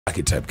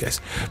archetype, guys,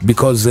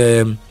 because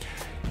with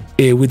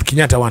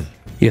Kenyatta one,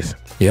 Yes.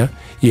 yeah,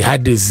 he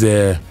had his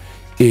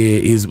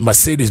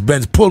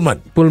Mercedes-Benz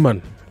Pullman,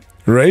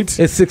 right?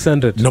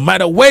 S600. No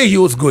matter where he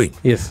was going.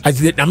 Yes. I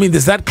mean,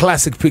 there's that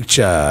classic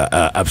picture,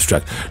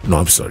 abstract. No,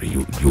 I'm sorry,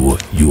 you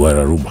were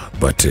a rumor,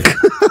 but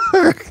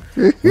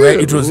where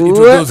it was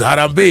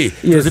Harambe.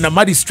 It was in a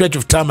muddy stretch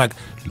of tarmac.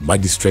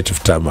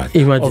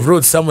 Imagine. Of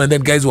road somewhere, and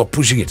then guys were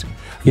pushing it.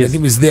 Yes. And he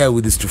was there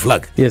with his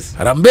flag. Yes.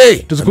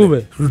 Harambe. To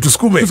Skume.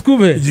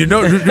 You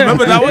know,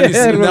 remember that one? You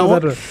Yeah, see that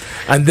one? that one.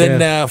 And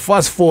then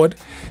fast forward,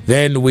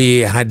 then we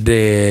had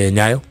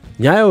Nyayo.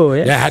 Nyayo,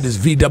 yes. Yeah, had his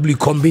VW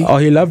Combi. Oh,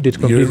 he loved it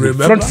completely. You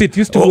remember? Front seat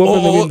used to go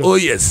open the window.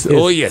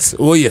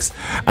 Oh yes.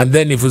 And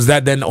then if it was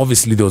that, then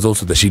obviously there was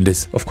also the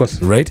Shindes. Of course.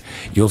 Right?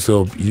 You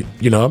also,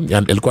 you know,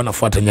 and Elkwana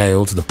Nyayo,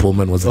 also the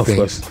Pullman was the thing. Of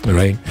course.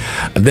 Right?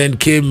 And then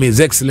came His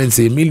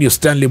Excellency Emilio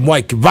Stanley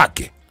Mwai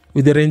Kibaki.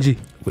 With the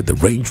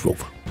Range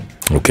Rover.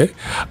 Okay?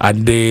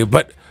 And,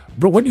 but,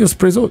 bro, when he was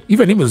preso,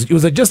 even he was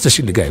just a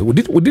Shinde guy.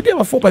 Did he have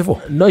a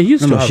 4x4? No, he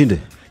used to have. Shinde.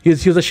 He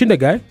was a Shinde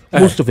guy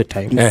most of the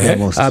time.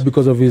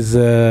 Because of his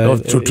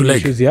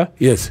issues, yeah.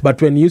 Yes.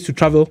 But when he used to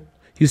travel,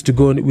 he used to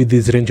go with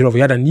his Range Rover.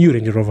 He had a new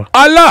Range Rover.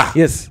 Allah!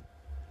 Yes.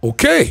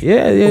 Okay.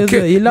 Yeah,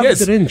 okay. He loved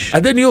the range.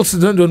 And then he also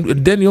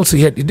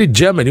he did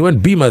German. He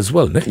went Beamer as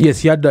well, ne? Yes,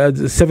 he had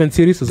the 7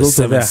 Series was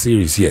also there. 7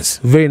 Series, yes.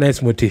 Very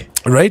nice motor.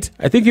 Right?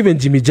 I think even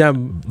Jimmy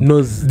Jam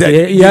knows. That,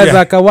 he has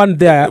like a one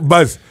there.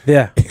 Buzz.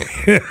 Yeah.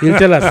 He'll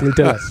tell us.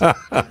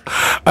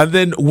 And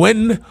then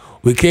when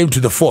we came to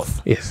the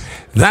 4th, yes,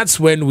 that's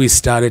when we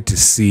started to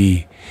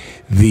see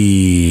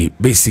the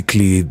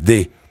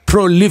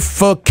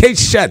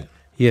proliferation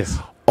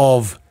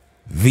of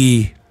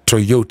the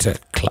Toyota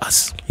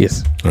class.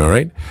 Yes. All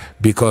right.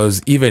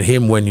 Because even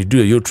him, when you do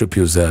a Euro trip,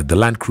 he was the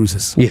Land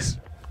Cruisers. Yes.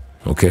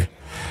 Okay.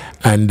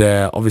 And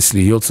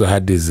obviously he also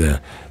had his,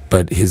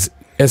 but his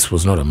S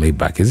was not a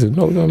Maybach, is it?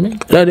 No, it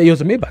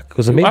was a Maybach. It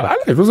was a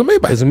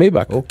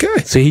Maybach. Okay.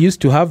 So he used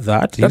to have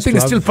that. That thing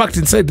is still packed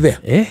inside there.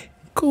 Yeah.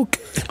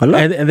 Okay.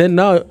 And then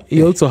now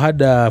he also had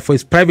for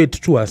his private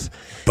tours.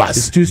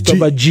 His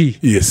two-stopper G.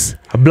 Yes.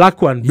 A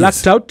black one,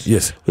 blacked out.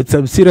 Yes. With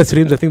some serious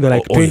rims. I think they're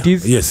like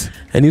 20s. Yeah. Yes.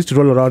 And he used to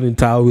roll around in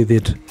town with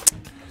it.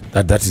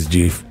 That is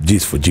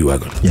G's for G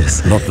wagon.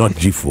 Yes. Not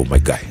G for my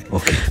guy.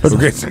 Okay.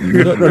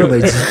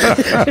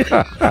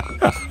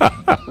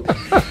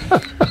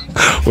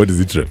 What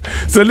is it, Trev?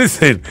 So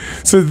listen.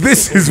 So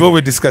this is what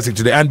we're discussing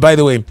today. And by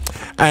the way,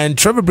 and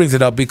Trevor brings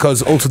it up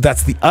because also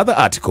that's the other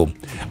article.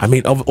 I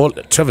mean, of all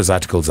Trevor's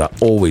articles are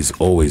always,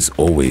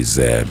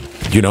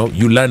 you know,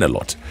 you learn a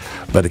lot.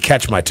 But it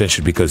catch my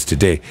attention because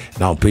today,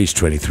 now on page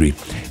 23,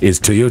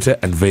 is Toyota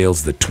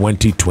unveils the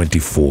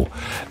 2024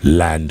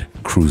 Land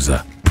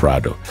Cruiser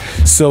Prado.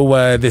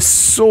 So there's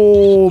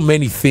so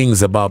many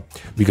things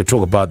we could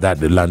talk about that,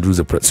 the Land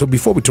Cruiser Prado. So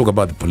before we talk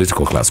about the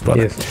political class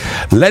product,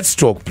 let's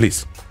talk,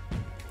 please,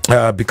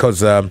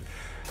 because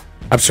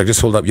Abstract, just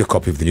hold up your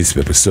copy of the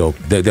newspaper. So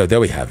there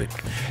we have it.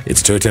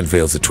 It's Toyota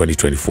unveils the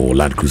 2024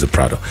 Land Cruiser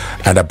Prado.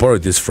 And I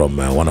borrowed this from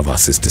one of our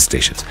sister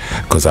stations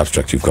because,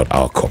 Abstract, you've got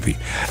our copy.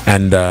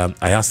 And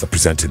I asked the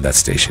presenter in that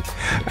station.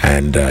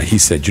 And he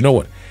said, you know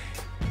what?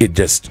 He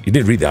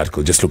didn't read the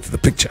article, just looked at the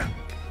picture.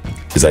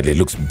 He said, it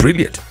looks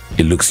brilliant.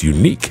 It looks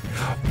unique.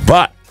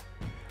 But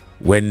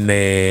when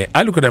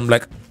I look at it, I'm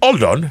like,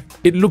 hold on.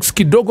 It looks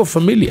kidogo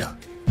familiar,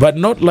 but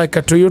not like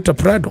a Toyota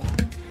Prado.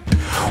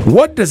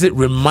 What does it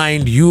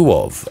remind you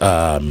of,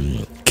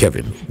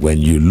 Kevin, when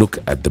you look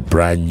at the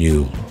brand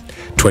new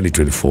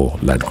 2024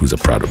 Land Cruiser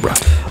Prado, bro?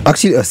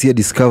 Actually, I see a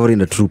Discovery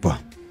and a Trooper.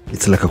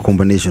 It's like a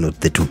combination of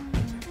the two.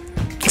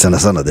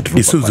 Sana the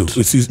Trooper.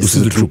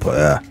 Isuzu Trooper.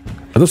 Yeah.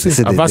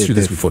 I've asked you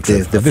this before,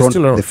 Trevor.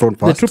 The front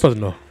part. The Troopers,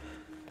 no.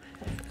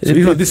 So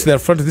you know this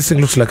thing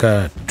looks like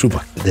a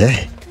Trooper.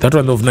 Yeah. That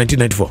one of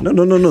 1994.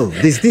 No.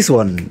 This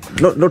one,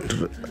 not.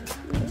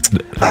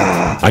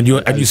 And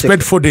you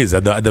spent 4 days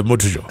at the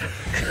motor show.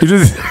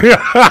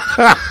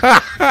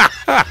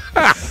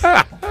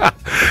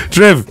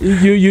 Trev,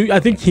 I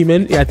think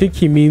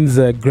he means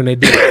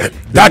Grenadier.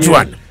 That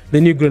one.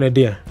 The new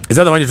Grenadier. Is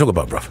that the one you talk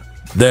about, bro?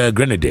 The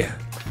Grenadier.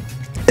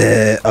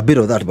 A bit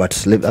of that,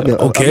 but I'm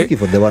looking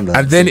for the one that.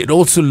 And then it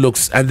also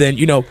looks, and then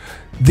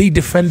the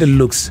Defender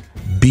looks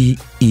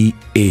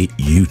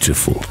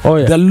beautiful. Oh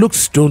yeah. The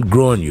looks don't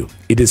grow on you.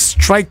 It is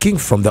striking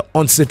from the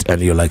onset, and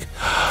you're like,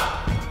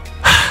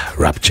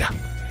 rapture.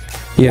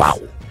 Yes. Wow.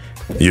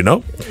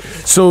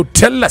 So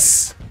tell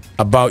us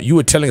about. You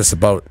were telling us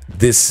about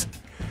this.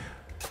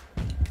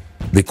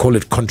 They call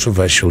it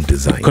controversial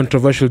design.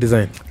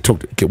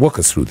 Walk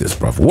us through this,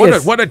 bro.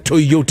 What are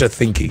Toyota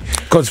thinking?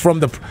 Because from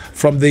the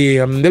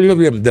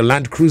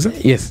Land Cruiser,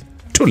 yes,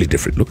 totally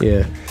different look.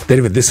 Yeah. Then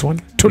even this one,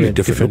 totally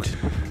different look.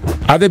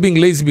 Are they being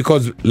lazy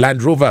because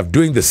Land Rover are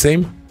doing the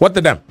same? What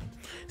the damn?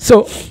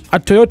 So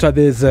at Toyota,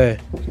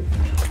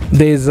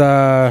 there's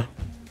a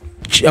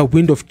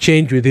wind of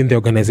change within the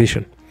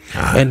organization,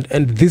 and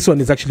this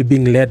one is actually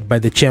being led by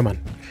the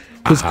chairman,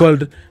 who's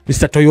called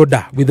Mr.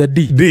 Toyoda with a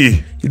D.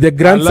 The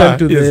grandson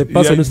to the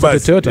person who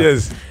started Toyota.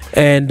 Yes.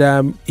 And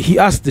he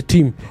asked the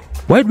team,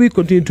 why do we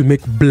continue to make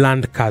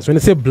bland cars? When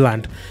I say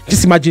bland,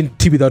 just imagine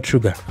tea without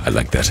sugar. I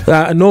like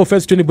that. No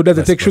offense to anybody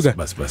that doesn't take sugar,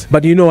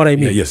 but you know what I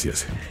mean. Yeah,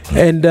 yes.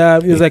 And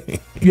it's like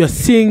you're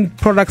seeing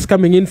products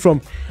coming in from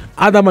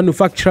other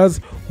manufacturers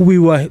who we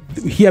were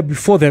here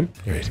before them,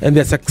 and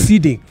they're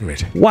succeeding.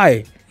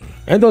 Why?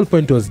 And the whole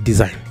point was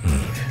design.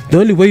 The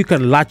only way you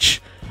can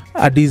latch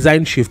a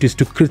design shift is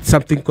to create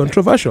something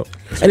controversial,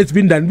 and it's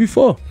been done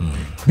before.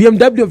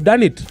 BMW have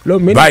done it.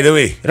 By the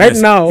way,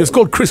 now it's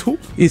called Chris who?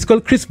 It's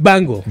called Chris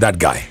Bangle. That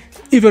guy.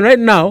 Even right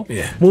now,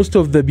 most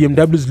of the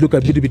BMWs look a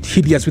little bit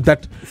hideous with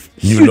that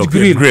huge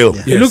grill.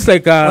 Yes. It looks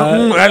like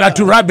like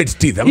to rabbit's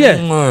teeth. I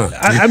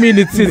mean,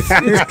 it's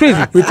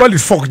crazy. We call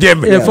it fork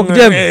jam. Yeah, fork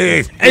jam.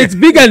 It's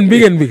bigger and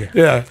bigger and bigger.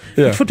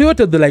 Yeah. For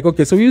Toyota, they're like,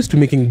 okay, so we're used to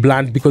making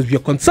bland because we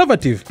are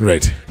conservative.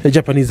 Right. The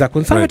Japanese are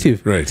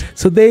conservative. Right.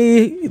 So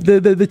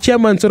the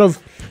chairman sort of,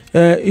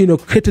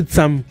 created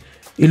some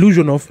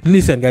illusion of,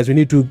 listen, guys, we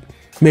need to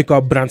make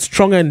our brand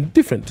stronger and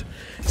different.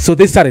 So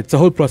they started. It's a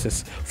whole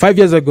process. 5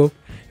 years ago,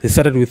 they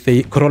started with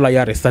the Corolla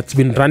Yaris that's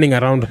been running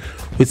around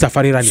with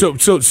Safari Rally. So,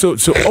 So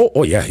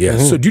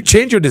do you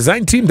change your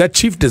design team? That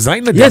chief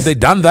designer, yes. Have they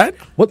done that?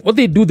 What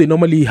they do, they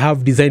normally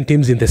have design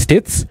teams in the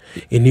States,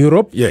 in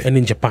Europe, and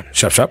in Japan.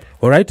 Sharp.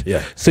 All right?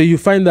 Yeah. So you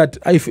find that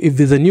if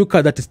there's a new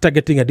car that is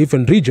targeting a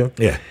different region,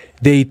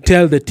 they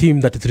tell the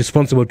team that it's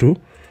responsible to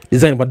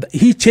design. But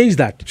he changed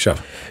that. Sure.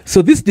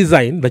 So this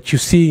design that you're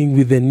seeing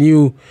with the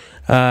new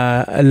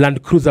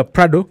Land Cruiser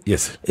Prado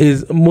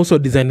is more so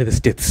designed in the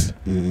States.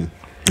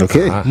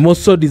 Okay. More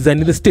so designed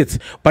in the States.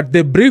 But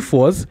the brief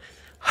was,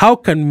 how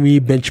can we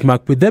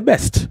benchmark with the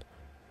best?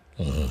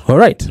 All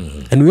right.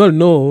 And we all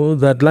know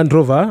that Land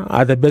Rover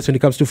are the best when it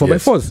comes to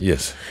 4x4s.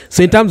 Yes.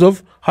 So in terms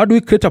of how do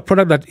we create a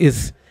product that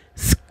is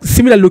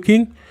similar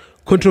looking,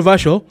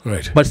 controversial,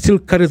 but still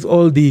carries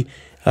all the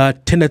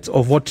tenets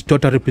of what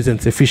Toyota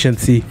represents: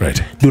 efficiency,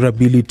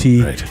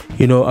 durability,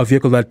 a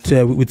vehicle that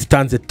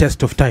withstands the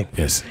test of time.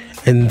 Yes.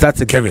 And that's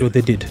exactly what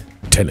they did.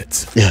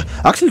 Tenets. Yeah.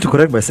 Actually, to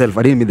correct myself,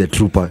 I didn't mean the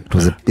trooper. It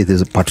was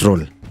a patrol.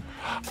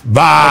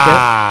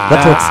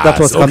 That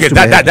was okay.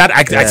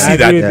 I see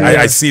that.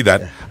 I see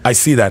that. Yeah. I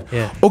see that.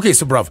 Yeah. Okay,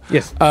 so bruv.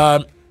 Yes.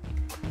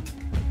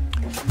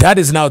 That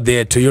is now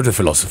their Toyota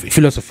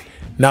philosophy.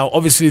 Now,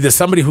 obviously, there's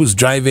somebody who's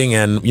driving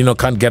and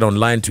can't get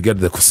online to get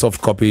the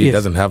soft copy.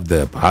 Doesn't have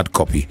the hard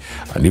copy,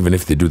 and even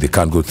if they do, they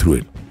can't go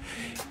through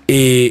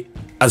it.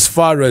 As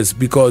far as,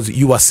 because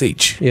you are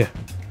Sage. Yeah.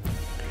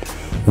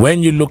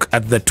 When you look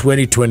at the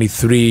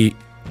 2023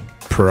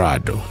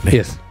 Prado,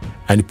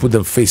 and you put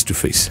them face to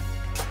face,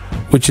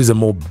 which is a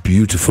more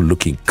beautiful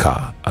looking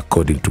car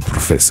according to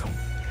Professor?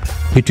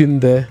 Between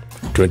the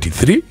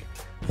 23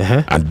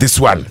 and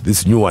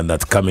this new one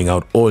that's coming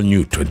out, all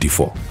new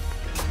 24.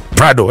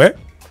 Prado.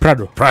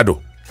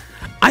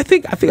 I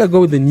think I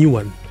go with the new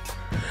one.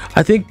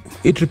 I think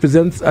it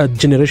represents a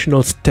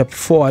generational step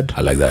forward.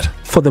 I like that.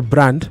 For the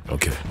brand.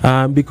 Okay.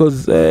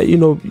 Because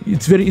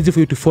it's very easy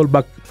for you to fall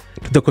back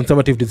to the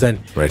conservative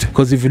design. Right.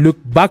 Because if you look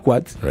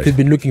backwards, they've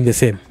been looking the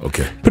same.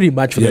 Okay. Pretty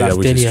much for the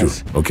last 10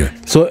 years. True. Okay.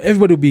 So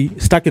everybody will be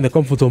stuck in the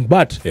comfort zone.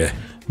 But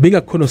being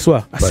a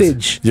connoisseur, a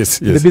sage,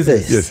 the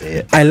business,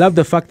 I love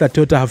the fact that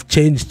Toyota have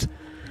changed,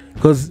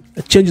 because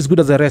change is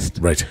good as a rest.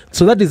 Right.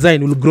 So that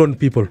design will grow on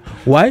people.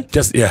 Why?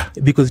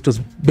 Because it was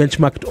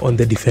benchmarked on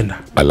the Defender.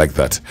 I like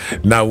that.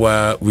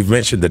 Now, we've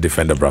mentioned the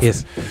Defender, bro.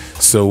 Yes.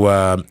 So,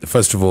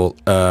 first of all,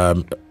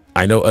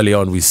 I know early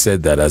on we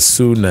said that as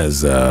soon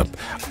as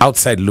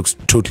outside looks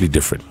totally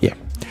different. Yeah.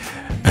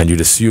 And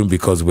you'd assume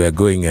because we're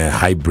going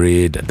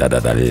hybrid, and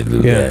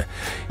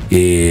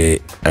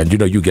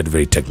you get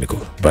very technical.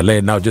 But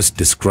now just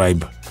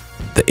describe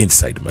the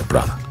inside, my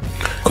brother.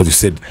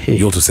 Because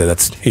you also said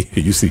that's,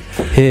 you see.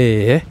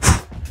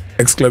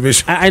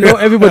 Exclamation. I know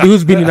everybody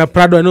who's been in a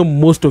Prado, I know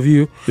most of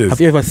you, have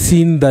you ever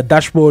seen the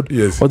dashboard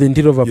or the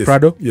interior of a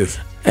Prado? Yes.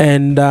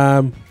 And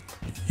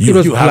it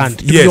was bland.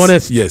 To be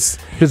honest, yes.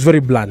 It was very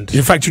bland.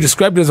 In fact, you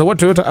described it as a what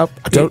Toyota?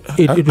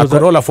 It was a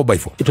Corolla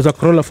 4x4. It was a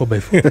Corolla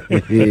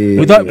 4x4.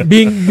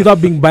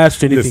 without being biased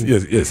to anything.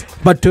 Yes.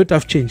 But Toyota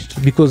have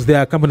changed because they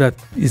are a company that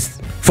is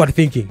forward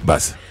thinking.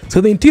 Bas. So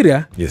the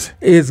interior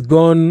is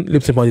gone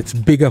leaps and bounds. It's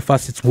bigger,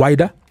 fast, it's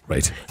wider.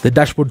 Right. The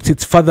dashboard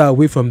sits further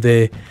away from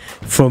the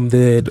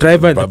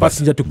driver and the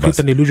passenger to create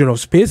an illusion of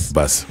space.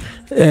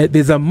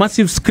 There's a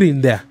massive screen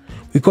there.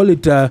 We call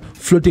it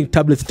floating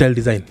tablet style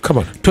design. Come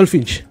on.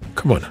 12-inch.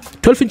 Come on.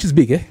 12 inch is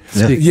big, eh?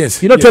 It's big. Yes.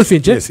 12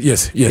 inch,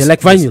 Yes. Yeah,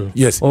 like vinyl.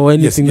 Yes. Or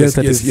anything else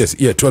that is. Yes.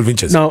 Yeah, 12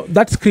 inches. Now,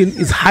 that screen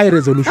is high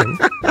resolution.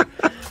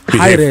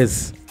 High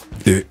res.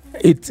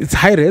 It's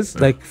high res,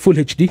 like full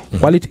HD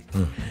quality.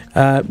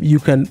 You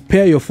can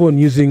pair your phone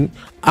using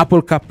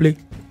Apple CarPlay,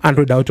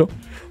 Android Auto.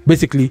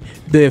 Basically,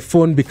 the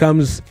phone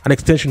becomes an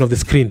extension of the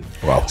screen.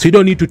 Wow. So you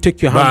don't need to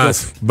take your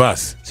hands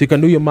off. So you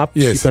can do your maps,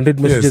 you can read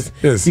messages.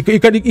 Yes. You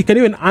can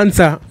even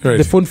answer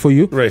the phone for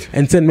you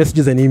and send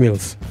messages and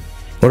emails.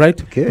 All right?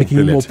 Okay. Making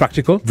it more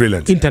practical.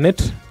 Brilliant.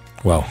 Internet.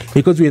 Wow.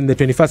 Because we're in the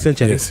 21st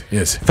century.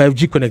 Yes.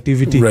 5G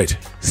connectivity. Right.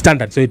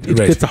 Standard. So it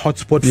creates a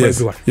hotspot for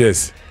everyone.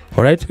 Yes.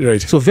 All right? Right.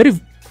 So very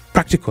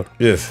practical.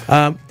 Yes.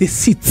 The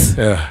seats.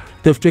 Yeah.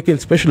 They've taken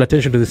special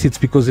attention to the seats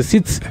because the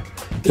seats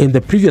in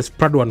the previous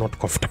Prado are not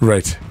comfortable.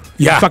 Right.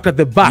 Yeah. In fact, at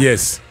the back.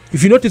 Yes.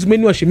 If you notice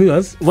many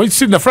Washimiwas, When you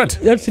sit in the front.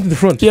 they don't sit in the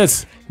front.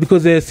 Yes.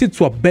 Because the seats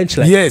were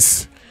bench-like.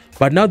 Yes.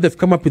 But now they've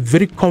come up with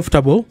very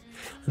comfortable.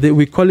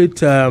 We call it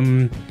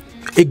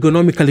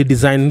ergonomically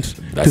designed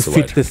That's to the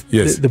fit word.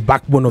 Yes. the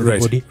backbone of the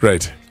body.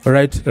 Right. All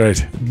right.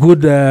 Right.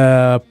 Good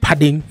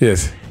padding.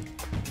 Yes.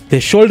 The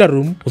shoulder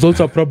room was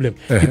also a problem.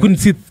 You couldn't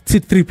sit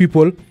 3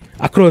 people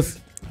across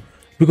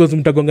because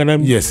mtagongana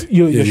Yes.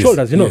 your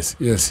shoulders, you know. Yes.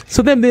 Yes.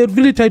 So then they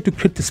really try to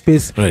create the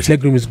space. Right.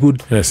 Legroom is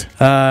good. Yes.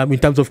 In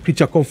terms of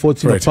creature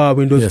comforts, Right. power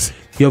windows. Yes.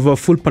 You have a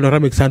full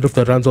panoramic sunroof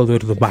that runs all the way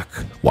to the back.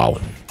 Wow.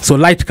 So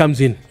light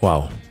comes in.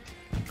 Wow.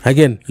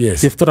 Again,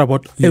 Yes. they've thought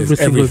about Yes, every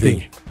single everything.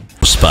 thing.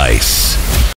 Spice.